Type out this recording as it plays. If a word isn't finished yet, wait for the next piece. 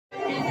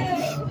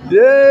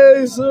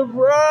Yay,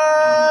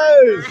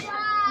 surprise!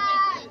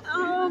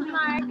 Oh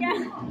my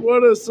God.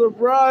 What a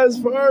surprise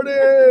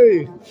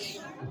party!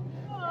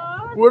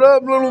 What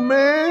up, little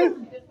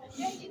man?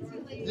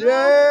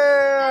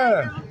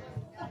 Yeah!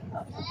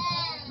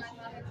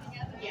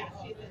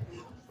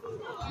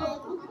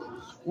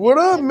 What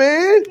up,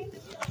 man?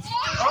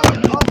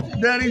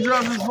 Daddy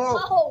dropped his phone.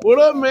 What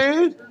up,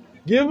 man?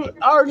 Give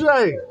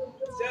RJ.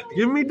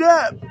 Give me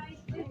that.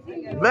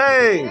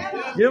 Bang.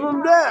 Give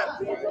him that.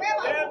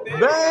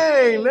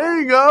 Bang. There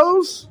he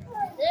goes.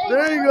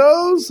 There he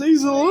goes.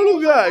 He's a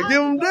little guy.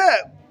 Give him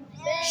that.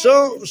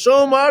 Show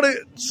him how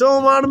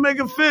to make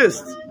a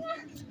fist.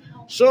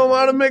 Show him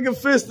how to make a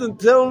fist and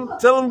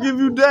tell him give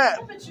you that.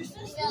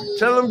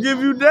 Tell him give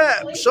you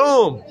that.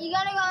 Show him. You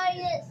gotta go like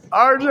this.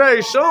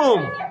 RJ, show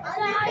him.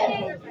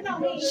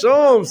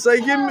 Show him. Say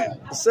give me.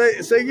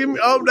 Say give me.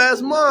 Oh,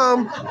 that's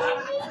mom.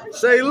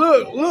 Say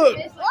look.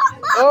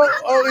 Oh,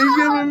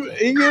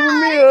 he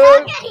giving me a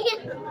hug.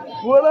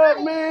 What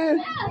up,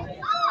 man?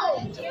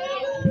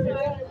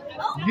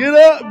 Get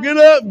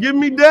up. Give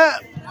me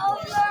that.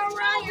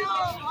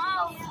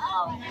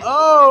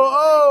 Oh.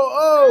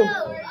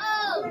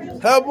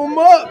 Help him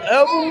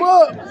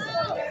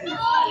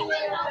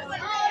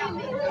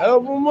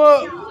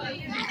up.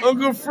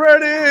 Uncle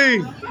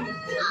Freddie.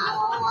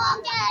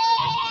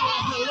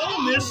 Hello,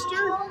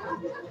 mister.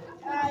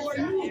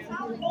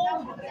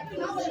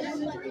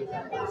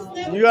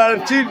 You gotta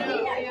teach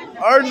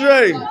RJ.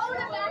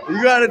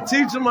 You gotta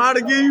teach him how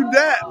to give you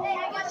that.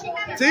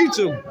 Teach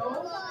him.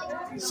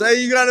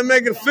 Say you gotta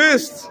make a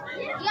fist.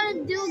 You gotta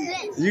do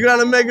this. You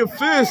gotta make a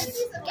fist.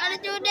 You gotta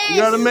do this. You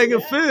gotta make a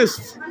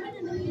fist.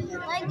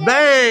 Like this.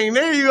 Bang!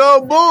 There you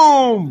go.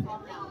 Boom.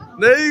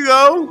 There you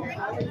go.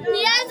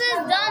 He has his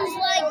thumbs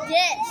like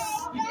this.